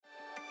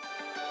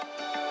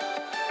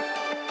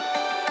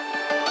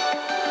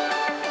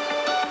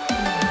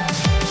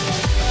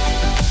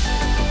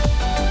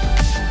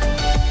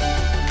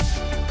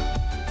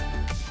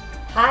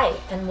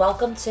and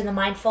welcome to the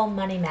Mindful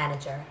Money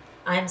Manager.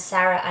 I'm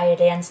Sarah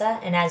Iadanza,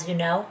 and as you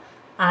know,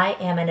 I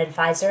am an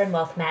advisor in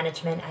wealth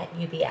management at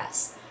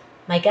UBS.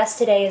 My guest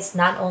today is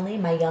not only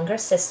my younger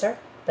sister,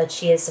 but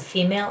she is a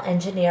female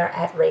engineer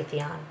at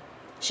Raytheon.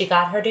 She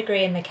got her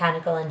degree in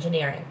mechanical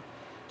engineering.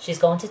 She's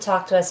going to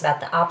talk to us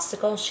about the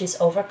obstacles she's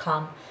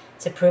overcome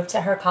to prove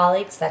to her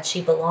colleagues that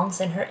she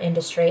belongs in her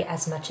industry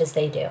as much as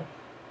they do.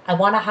 I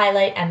want to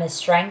highlight Emma's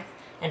strength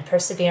and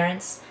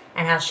perseverance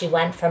and how she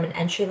went from an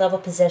entry-level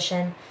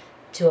position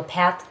to a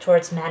path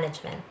towards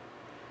management.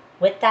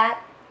 With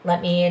that, let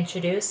me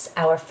introduce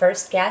our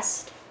first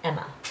guest,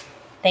 Emma.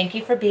 Thank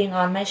you for being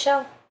on my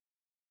show.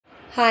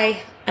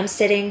 Hi, I'm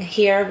sitting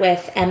here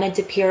with Emma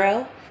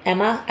DePiro.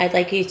 Emma, I'd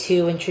like you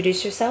to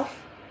introduce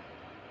yourself.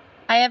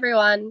 Hi,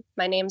 everyone.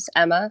 My name's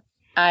Emma.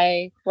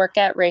 I work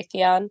at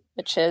Raytheon,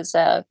 which is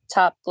a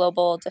top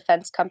global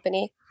defense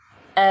company,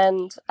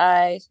 and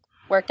I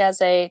work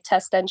as a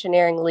test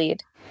engineering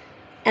lead.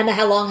 Emma,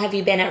 how long have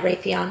you been at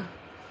Raytheon?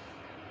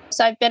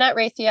 So I've been at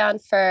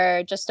Raytheon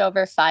for just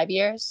over 5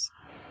 years.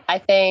 I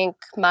think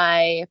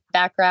my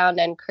background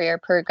and career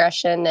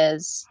progression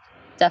is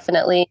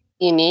definitely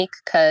unique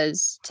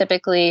because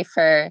typically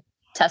for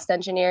test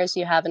engineers,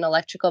 you have an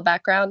electrical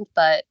background,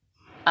 but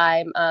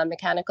I'm a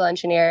mechanical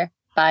engineer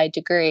by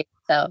degree.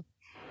 So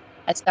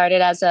I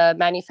started as a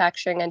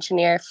manufacturing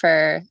engineer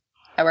I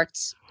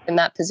worked in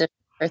that position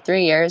for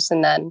 3 years,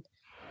 and then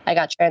I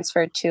got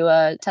transferred to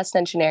a test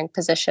engineering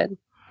position,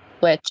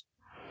 which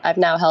I've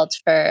now held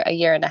for a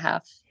year and a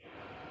half.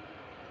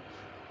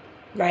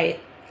 Right.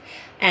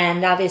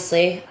 And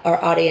obviously, our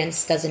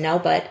audience doesn't know,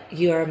 but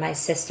you're my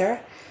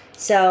sister.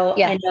 So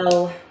yeah. I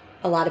know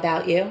a lot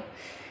about you.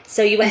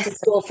 So you went to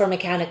school for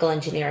mechanical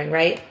engineering,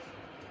 right?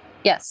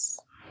 Yes.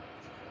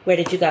 Where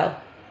did you go?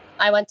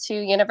 I went to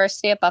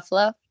University of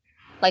Buffalo,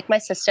 like my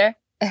sister.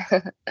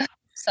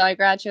 So I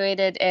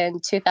graduated in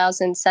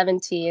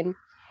 2017,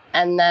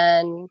 and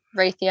then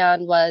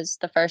Raytheon was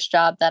the first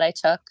job that I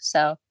took.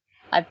 So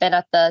I've been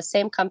at the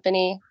same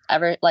company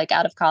ever,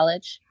 out of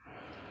college.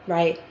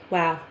 Right.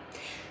 Wow.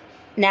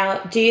 Now,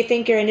 do you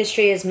think your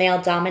industry is male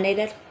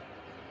dominated?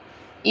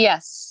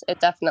 Yes,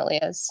 it definitely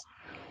is.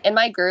 In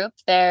my group,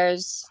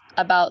 there's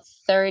about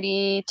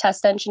 30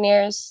 test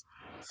engineers,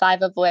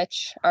 5 of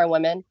which are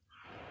women.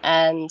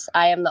 And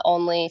I am the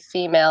only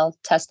female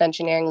test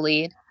engineering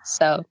lead.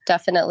 So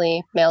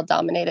definitely male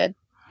dominated.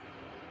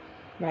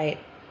 Right.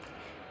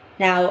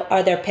 Now,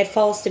 are there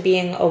pitfalls to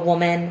being a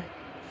woman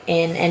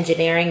in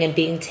engineering and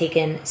being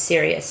taken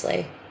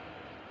seriously?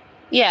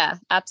 Yeah,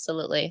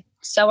 absolutely.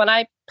 So when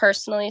I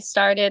personally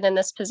started in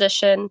this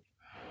position,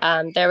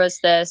 there was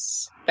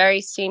this very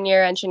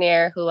senior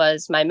engineer who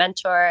was my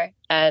mentor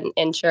and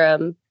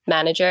interim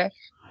manager.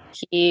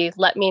 He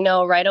let me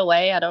know right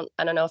away. I don't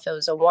know if it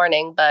was a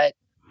warning, but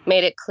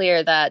made it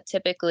clear that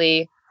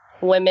typically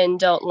women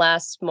don't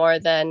last more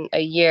than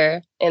a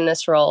year in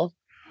this role.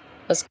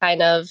 Was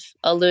kind of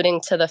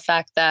alluding to the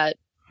fact that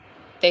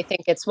they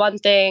think it's one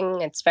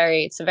thing, it's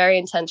a very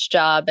intense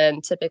job,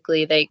 and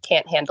typically they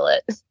can't handle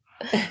it.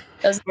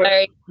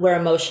 We're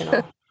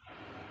emotional.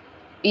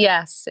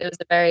 Yes, it was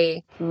a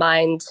very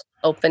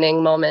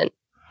mind-opening moment.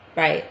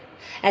 Right.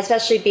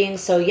 Especially being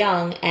so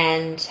young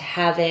and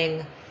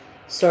having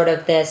sort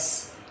of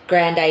this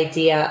grand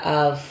idea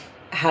of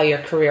how your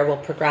career will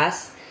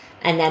progress.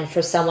 And then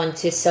for someone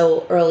to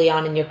so early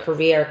on in your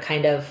career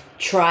kind of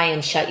try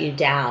and shut you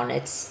down,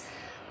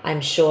 I'm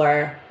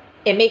sure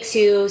it makes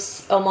you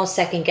almost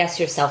second guess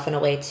yourself in a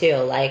way too.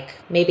 Like,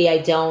 maybe I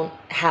don't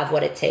have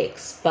what it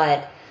takes,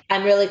 but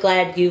I'm really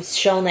glad you've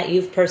shown that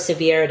you've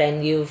persevered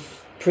and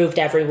you've proved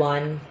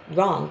everyone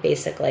wrong,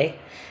 basically.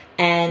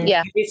 And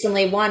You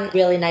recently won a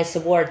really nice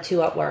award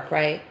too at work,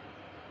 right?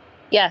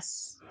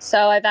 Yes.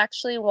 So I've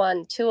actually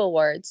won 2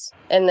 awards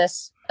in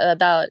this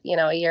about,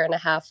 a year and a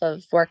half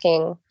of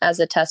working as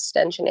a test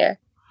engineer.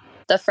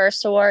 The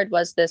first award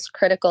was this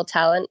Critical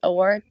Talent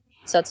Award.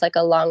 So it's like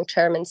a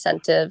long-term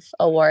incentive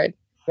award.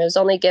 It was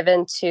only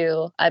given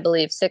to, I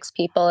believe, 6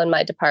 people in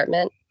my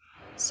department.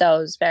 So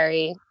it was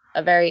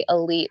a very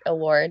elite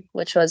award,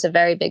 which was a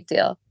very big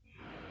deal.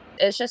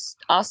 It's just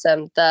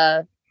awesome.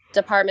 The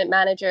department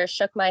manager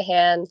shook my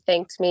hand,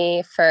 thanked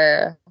me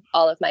for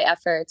all of my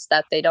efforts,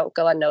 that they don't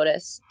go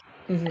unnoticed.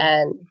 Mm-hmm.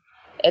 And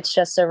it's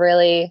just a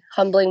really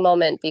humbling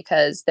moment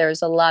because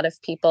there's a lot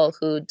of people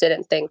who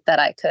didn't think that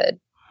I could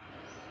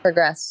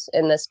progress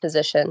in this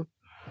position.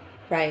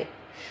 Right.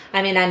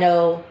 I mean, I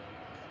know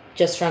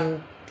just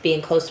from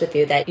being close with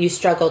you that you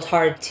struggled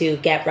hard to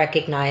get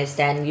recognized,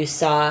 and you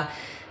saw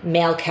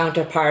male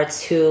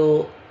counterparts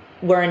who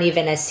weren't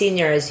even as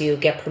senior as you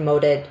get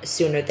promoted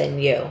sooner than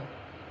you.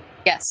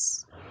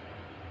 Yes.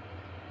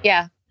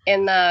 Yeah.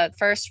 In the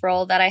first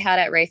role that I had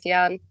at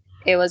Raytheon,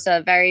 it was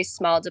a very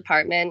small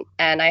department,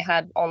 and I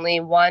had only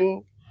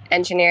one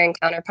engineering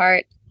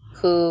counterpart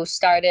who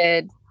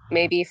started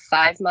maybe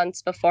 5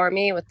 months before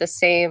me with the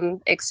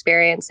same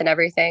experience and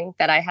everything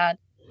that I had.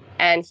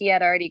 And he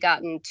had already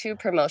gotten 2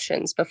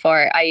 promotions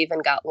before I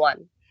even got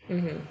one.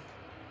 Mm-hmm.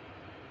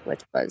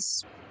 which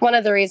was one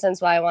of the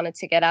reasons why I wanted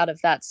to get out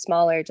of that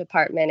smaller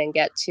department and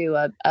get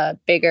to a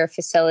bigger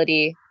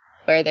facility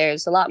where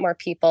there's a lot more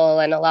people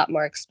and a lot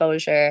more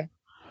exposure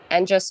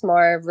and just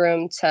more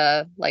room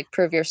to like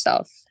prove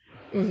yourself.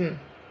 Mm-hmm.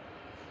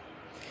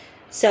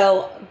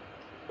 So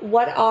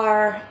what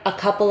are a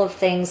couple of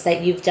things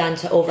that you've done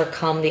to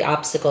overcome the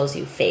obstacles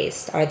you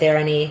faced? Are there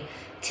any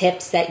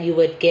tips that you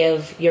would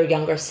give your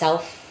younger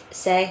self,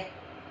 say,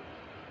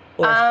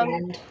 or a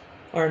friend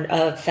or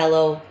a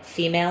fellow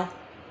female?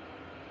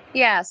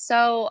 Yeah,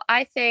 so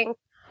I think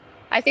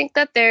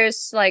that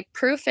there's like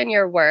proof in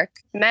your work,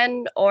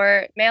 men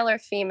or male or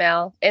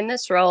female in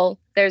this role.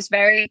 There's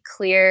very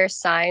clear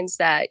signs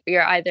that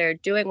you're either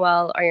doing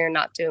well or you're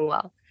not doing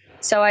well.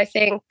 So I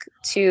think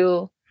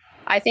it's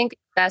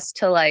best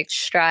to like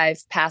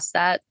strive past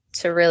that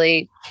to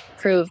really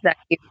prove that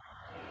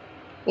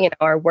you know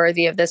are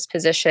worthy of this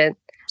position.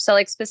 So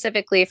like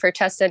specifically for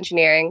test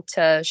engineering,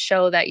 to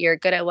show that you're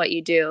good at what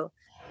you do,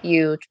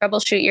 you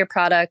troubleshoot your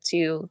product,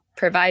 you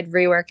provide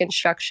rework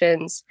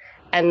instructions,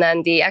 and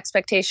then the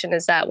expectation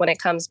is that when it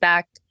comes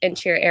back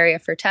into your area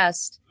for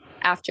test,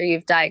 after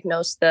you've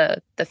diagnosed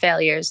the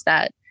failures,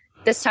 that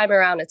this time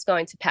around it's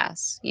going to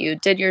pass. You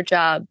did your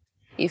job,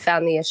 you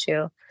found the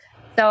issue.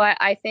 So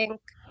I think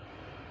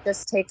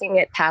just taking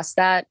it past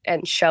that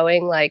and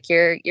showing like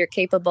you're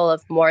capable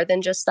of more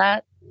than just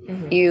that.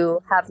 Mm-hmm.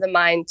 You have the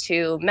mind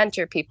to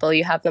mentor people.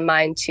 You have the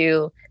mind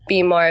to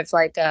be more of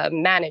like a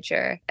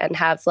manager and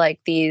have like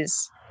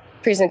these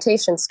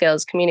presentation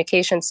skills,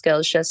 communication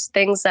skills, just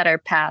things that are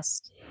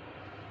past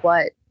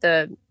what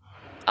the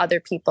other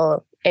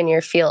people in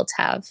your field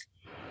have.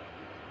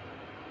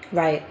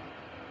 Right.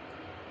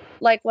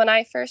 Like when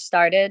I first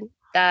started,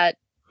 that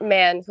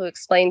man who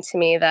explained to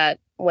me that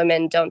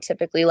women don't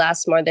typically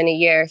last more than a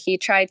year, he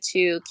tried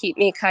to keep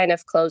me kind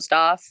of closed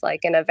off,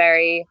 like in a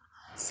very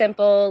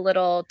simple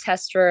little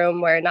test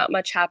room where not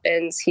much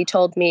happens. He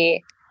told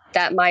me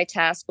that my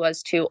task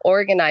was to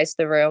organize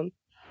the room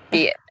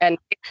and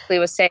basically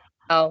was saying,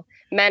 oh,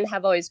 men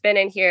have always been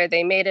in here.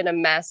 They made it a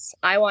mess.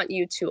 I want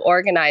you to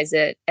organize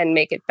it and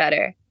make it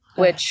better,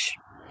 which,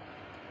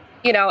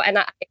 you know, and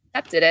I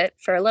accepted it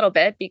for a little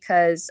bit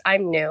because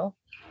I'm new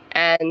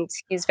and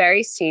he's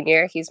very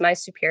senior. He's my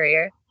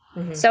superior.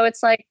 Mm-hmm. So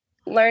it's like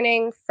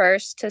learning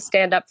first to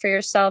stand up for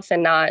yourself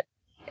and not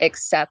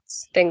accept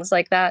things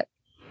like that.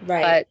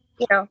 Right. But,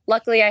 you know,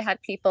 luckily I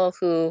had people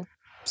who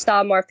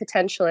saw more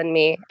potential in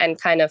me and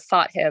kind of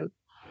fought him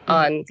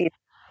on these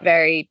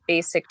very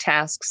basic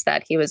tasks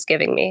that he was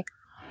giving me.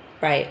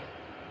 Right.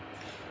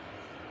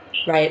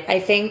 Right. I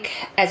think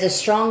as a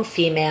strong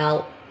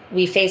female,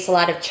 we face a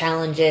lot of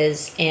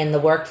challenges in the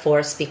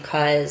workforce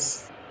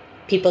because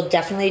people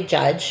definitely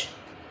judge,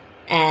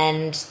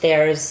 and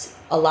there's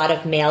a lot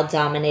of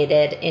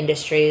male-dominated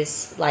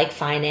industries like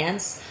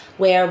finance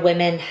where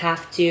women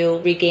have to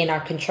regain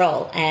our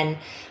control and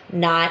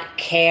not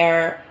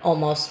care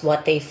almost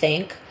what they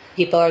think.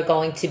 People are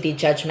going to be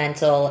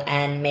judgmental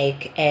and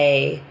make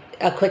a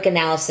quick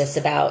analysis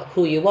about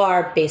who you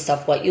are based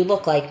off what you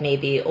look like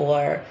maybe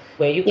or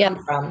where you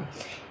come from.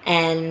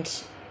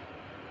 And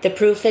the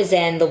proof is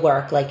in the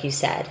work, like you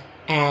said.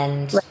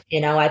 And,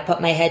 you know, I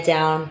put my head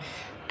down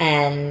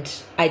and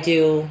I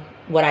do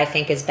what I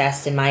think is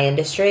best in my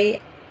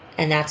industry.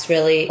 And that's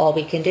really all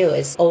we can do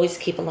is always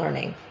keep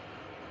learning.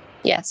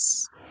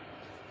 Yes.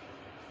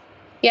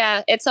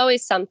 Yeah, it's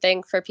always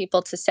something for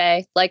people to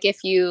say. Like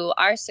if you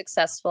are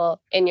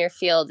successful in your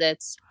field,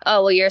 it's,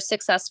 oh, well, you're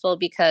successful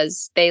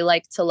because they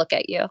like to look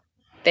at you.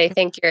 They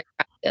think you're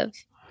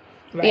attractive.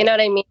 Right. You know what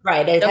I mean?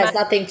 Right. It has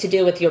nothing to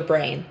do with your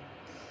brain.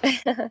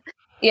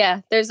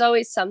 Yeah, there's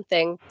always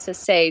something to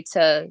say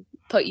to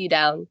put you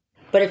down.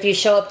 But if you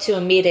show up to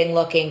a meeting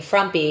looking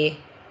frumpy,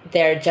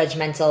 they're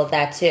judgmental of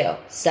that too.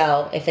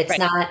 So if it's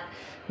not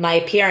my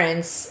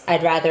appearance,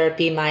 I'd rather it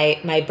be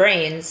my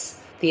brains.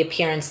 The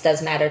appearance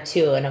does matter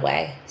too in a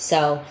way.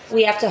 So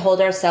we have to hold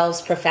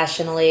ourselves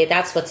professionally.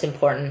 That's what's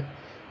important,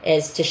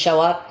 is to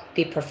show up,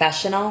 be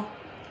professional,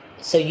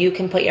 so you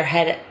can put your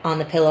head on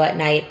the pillow at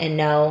night and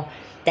know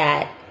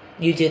that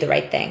you do the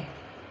right thing.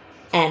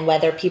 And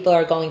whether people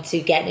are going to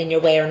get in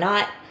your way or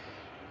not,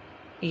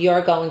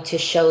 you're going to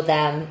show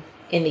them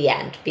in the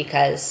end,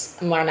 because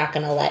we're not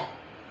going to let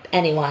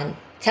anyone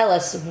tell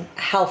us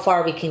how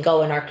far we can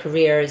go in our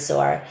careers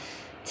or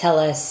tell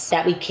us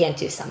that we can't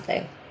do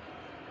something.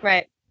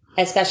 Right.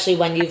 Especially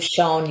when you've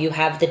shown you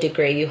have the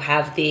degree, you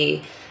have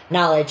the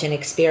knowledge and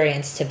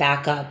experience to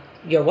back up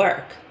your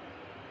work.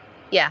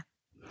 Yeah.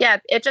 Yeah.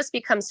 It just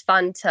becomes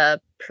fun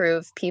to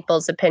prove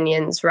people's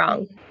opinions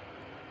wrong.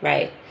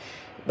 Right.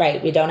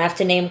 Right. We don't have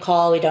to name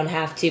call. We don't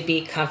have to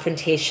be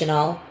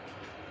confrontational.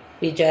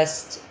 We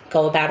just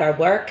go about our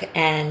work,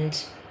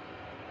 and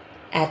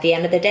at the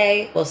end of the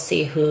day, we'll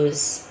see who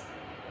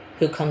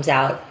comes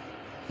out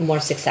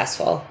more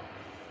successful.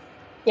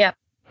 Yeah.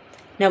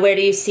 Now, where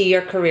do you see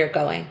your career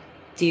going?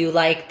 Do you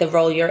like the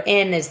role you're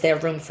in? Is there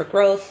room for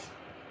growth?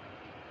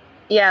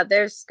 Yeah,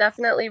 there's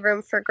definitely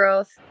room for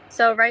growth.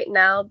 So right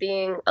now,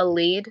 being a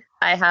lead,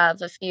 I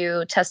have a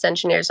few test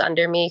engineers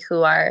under me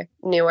who are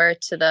newer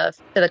to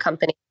the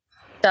company.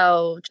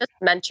 So just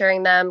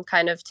mentoring them,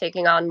 kind of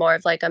taking on more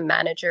of like a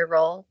manager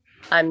role,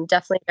 I'm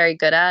definitely very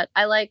good at.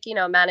 I like,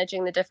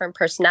 managing the different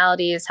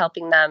personalities,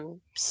 helping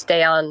them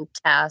stay on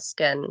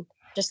task and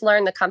just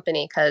learn the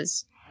company,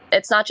 because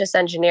it's not just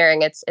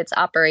engineering, it's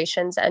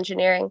operations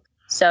engineering.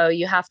 So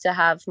you have to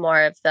have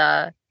more of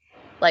the,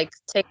 like,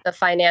 take the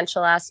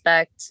financial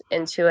aspect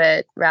into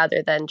it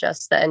rather than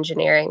just the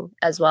engineering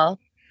as well.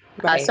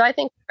 Right. So I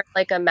think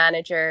like a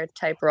manager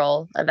type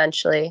role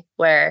eventually,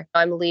 where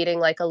I'm leading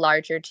like a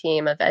larger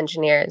team of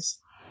engineers.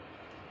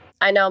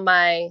 I know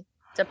my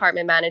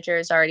department manager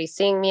is already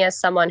seeing me as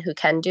someone who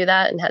can do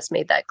that and has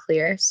made that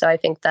clear. So I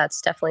think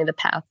that's definitely the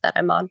path that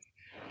I'm on.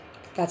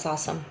 That's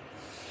awesome.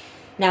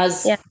 Now,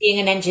 is Yeah. being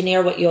an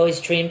engineer what you always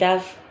dreamed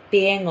of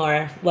being,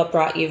 or what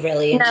brought you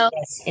really into No,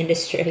 this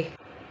industry?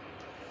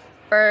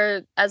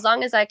 for as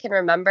long as I can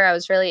remember, I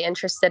was really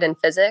interested in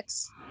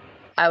physics.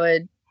 I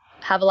would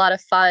have a lot of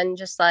fun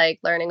just like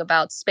learning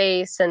about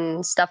space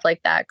and stuff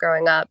like that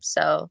growing up.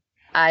 So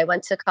I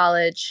went to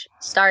college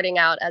starting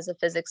out as a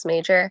physics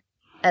major.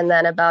 And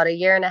then about a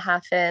year and a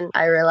half in,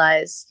 I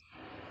realized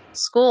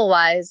school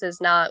wise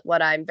is not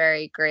what I'm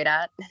very great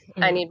at.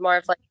 I Mhm. need more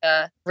of like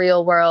a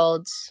real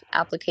world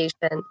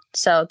application.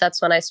 So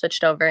that's when I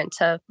switched over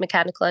into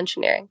mechanical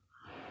engineering.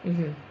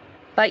 Mhm.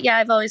 But yeah,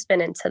 I've always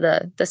been into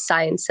the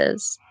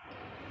sciences.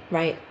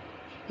 Right.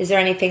 Is there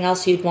anything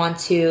else you'd want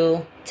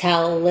to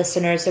tell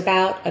listeners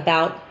about,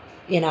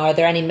 are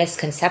there any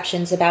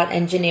misconceptions about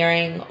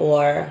engineering,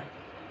 or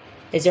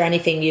is there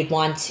anything you'd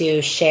want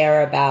to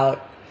share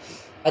about,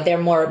 are there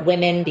more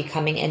women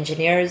becoming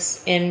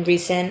engineers in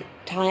recent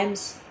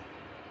times,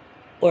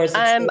 or is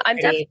it still I'm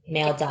pretty definitely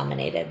male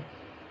dominated?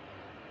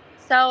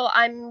 So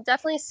I'm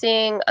definitely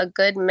seeing a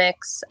good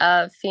mix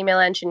of female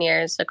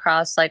engineers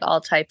across like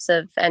all types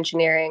of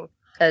engineering,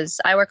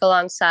 because I work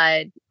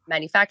alongside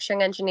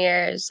manufacturing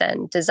engineers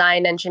and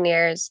design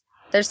engineers.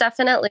 There's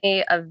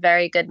definitely a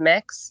very good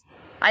mix.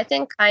 I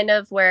think kind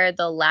of where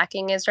the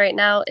lacking is right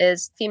now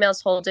is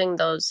females holding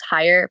those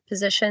higher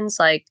positions,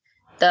 like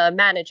the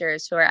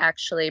managers who are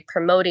actually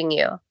promoting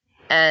you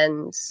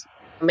and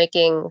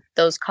making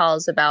those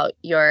calls about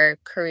your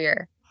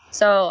career.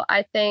 So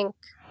I think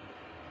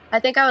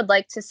I would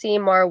like to see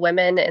more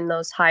women in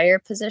those higher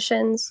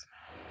positions.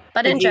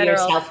 But Would in you general,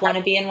 yourself want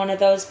to be in one of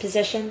those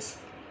positions?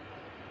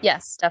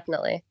 yes,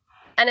 definitely.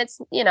 And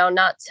it's,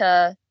 not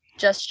to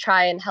just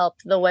try and help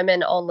the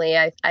women only.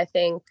 I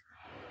think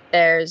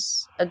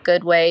there's a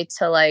good way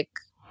to like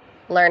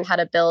learn how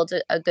to build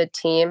a good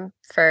team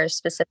for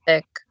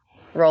specific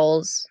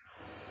roles.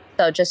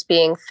 So just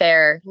being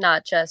fair,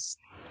 not just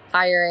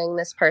hiring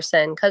this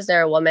person because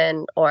they're a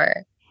woman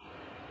or,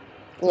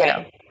 you know,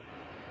 Right.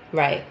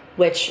 Right.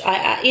 Which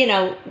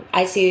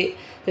I see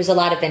there's a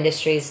lot of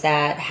industries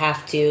that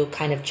have to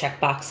kind of check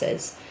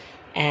boxes,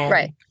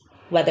 right. and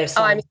whether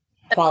Oh, I mean, someone's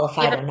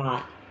qualified even or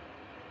not.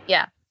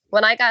 Yeah.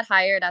 When I got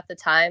hired at the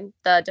time,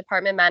 the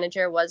department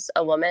manager was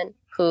a woman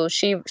who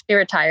she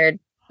retired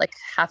like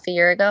half a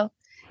year ago,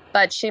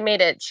 but she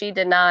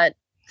did not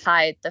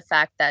hide the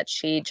fact that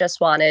she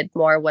just wanted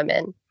more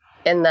women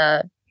in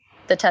the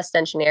test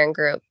engineering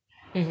group.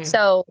 Hmm.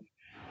 So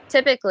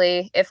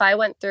typically, if I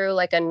went through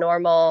like a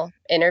normal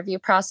interview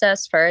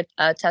process for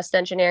a test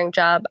engineering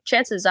job,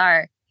 chances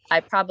are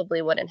I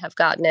probably wouldn't have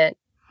gotten it,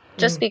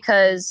 just Hmm.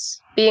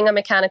 because being a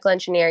mechanical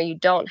engineer, you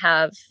don't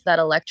have that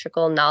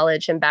electrical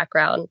knowledge and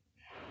background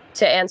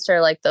to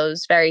answer like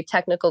those very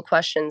technical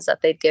questions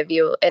that they'd give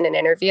you in an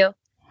interview. Right.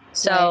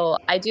 So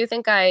I do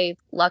think I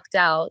lucked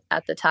out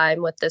at the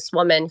time with this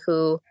woman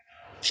who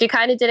she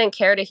kind of didn't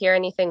care to hear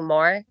anything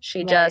more. She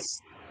Right.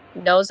 just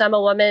knows I'm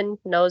a woman,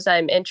 knows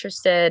I'm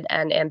interested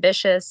and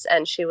ambitious.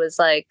 And she was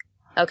like,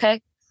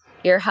 okay,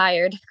 you're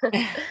hired.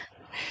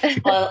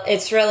 Well,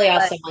 it's really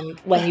But awesome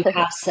when you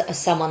have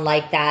someone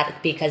like that,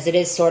 because it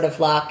is sort of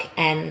luck,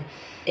 and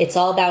it's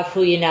all about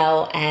who you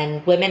know,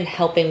 and women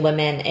helping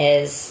women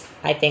is,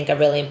 I think, a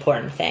really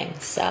important thing.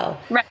 So,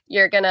 right,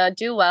 you're going to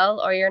do well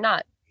or you're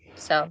not.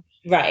 So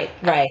right,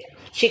 uh, right.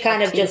 She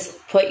kind up of to you.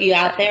 just put you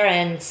Sure. out there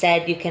and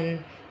said you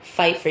can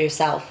fight for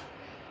yourself.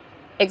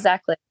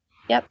 Exactly.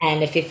 Yep.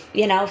 And if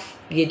you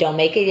don't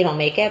make it, you don't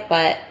make it,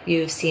 but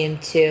you seem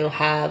to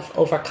have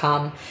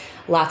overcome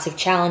lots of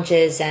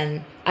challenges,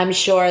 and I'm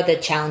sure the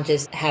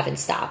challenges haven't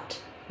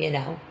stopped.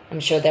 I'm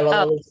sure there will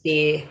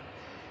Oh,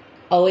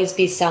 always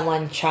be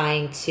someone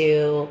trying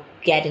to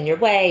get in your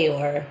way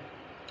or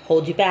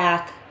hold you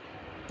back.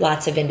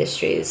 Lots of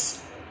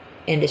industries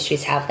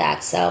have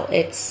that. So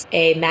it's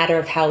a matter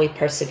of how we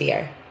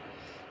persevere.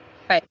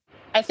 right.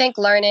 I think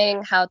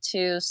learning how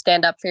to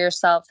stand up for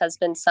yourself has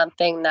been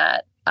something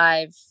that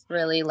I've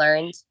really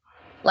learned.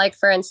 Like,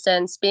 for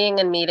instance, being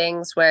in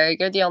meetings where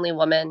you're the only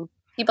woman,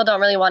 people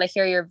don't really want to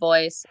hear your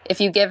voice. If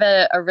you give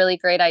a really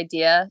great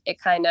idea, it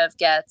kind of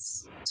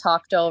gets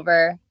talked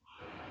over.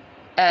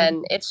 And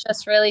Mhm. it's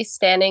just really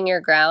standing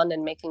your ground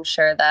and making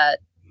sure that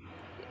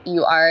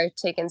you are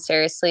taken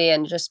seriously,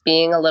 and just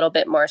being a little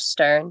bit more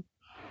stern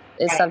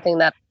is Right. something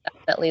that I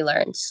definitely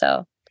learned.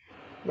 So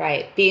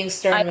Right. Being I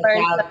stern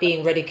learned without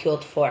being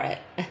ridiculed for it.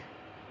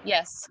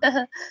 Yes.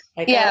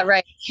 Like, Yeah, oh,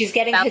 right. she's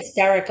getting Bal-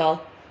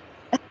 hysterical.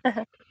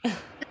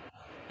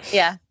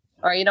 Yeah.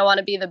 Or you don't want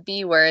to be the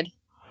B word.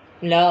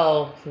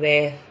 No,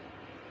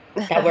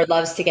 that word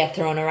loves to get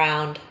thrown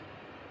around.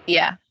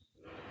 Yeah.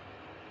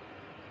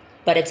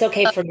 But it's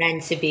okay for men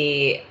to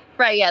be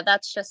Right. Yeah.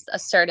 That's just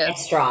assertive.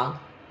 strong.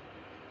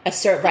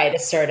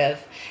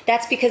 Assertive.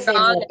 That's because they know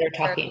Strong. what they're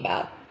talking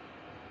about.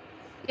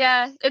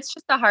 Yeah. It's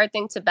just a hard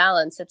thing to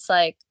balance. It's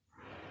like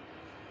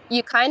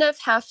you kind of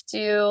have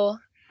to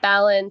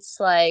balance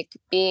like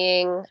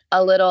being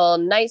a little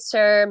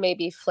nicer,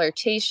 maybe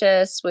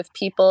flirtatious with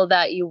people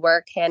that you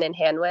work hand in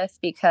hand with,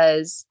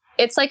 because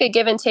it's like a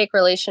give and take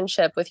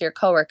relationship with your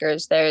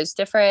coworkers. There's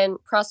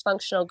different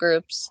cross-functional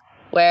groups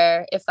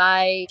where if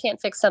I can't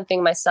fix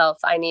something myself,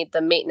 I need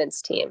the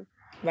maintenance team.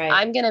 Right.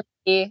 I'm going to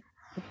be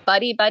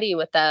buddy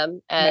with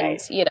them and,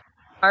 Right.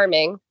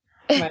 charming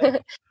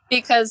Right.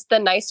 because the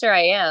nicer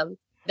I am,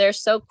 they're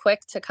so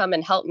quick to come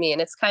and help me.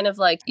 And it's kind of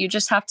like you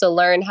just have to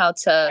learn how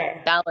to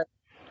Sure. balance.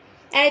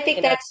 And I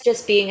think that's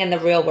just being in the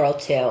real world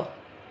too.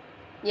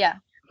 Yeah.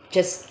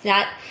 Just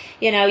not,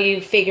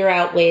 you figure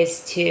out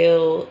ways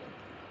to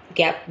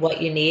get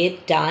what you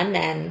need done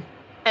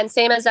And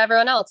same as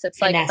everyone else.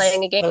 It's like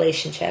playing a game.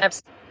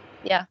 Relationships.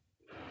 Yeah.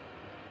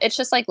 It's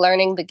just like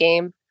learning the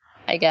game,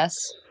 I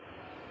guess.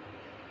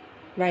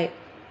 Right.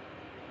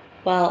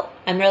 Well,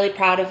 I'm really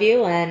proud of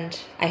you, and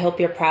I hope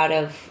you're proud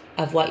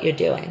of what you're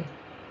doing.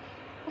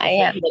 I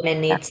am.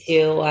 Women need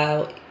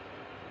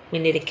we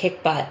need to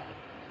kick butt.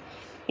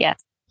 Yeah.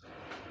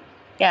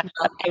 Yeah.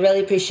 I really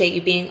appreciate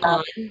you being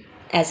on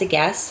as a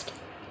guest,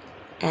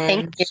 and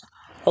Thank you.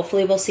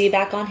 hopefully we'll see you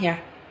back on here.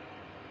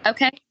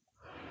 Okay.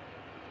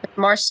 With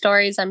more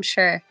stories, I'm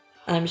sure.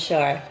 I'm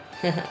sure.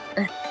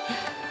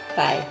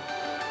 Bye.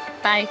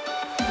 Bye.